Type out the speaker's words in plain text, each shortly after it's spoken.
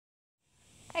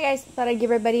Hi guys, thought I'd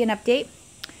give everybody an update.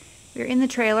 We're in the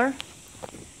trailer.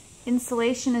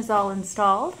 Insulation is all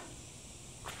installed.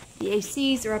 The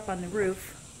ACs are up on the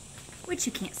roof, which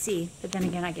you can't see, but then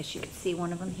again I guess you could see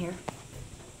one of them here.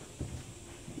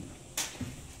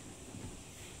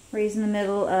 Ray's in the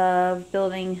middle of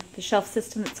building the shelf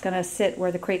system that's going to sit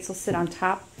where the crates will sit on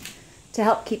top to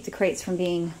help keep the crates from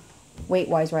being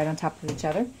weight-wise right on top of each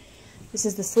other. This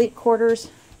is the sleep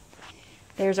quarters.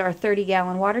 There's our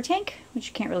 30-gallon water tank, which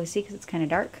you can't really see because it's kind of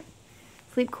dark.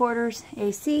 Sleep quarters,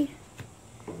 AC.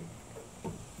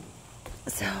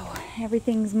 So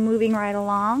everything's moving right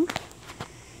along.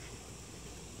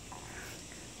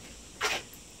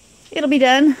 It'll be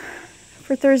done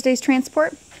for Thursday's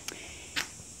transport.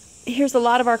 Here's a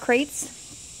lot of our crates.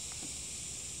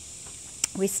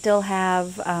 We still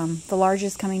have the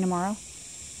largest coming tomorrow.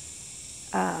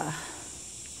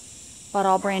 Bought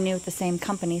all brand new with the same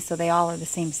company, so they all are the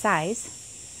same size.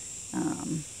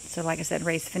 So like I said,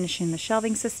 Ray's finishing the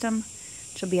shelving system,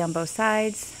 which will be on both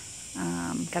sides.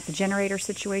 Got the generator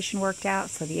situation worked out,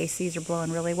 so the ACs are blowing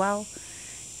really well.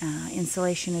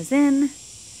 Insulation is in,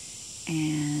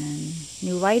 and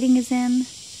new lighting is in.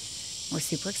 We're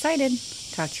super excited.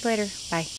 Talk to you later. Bye.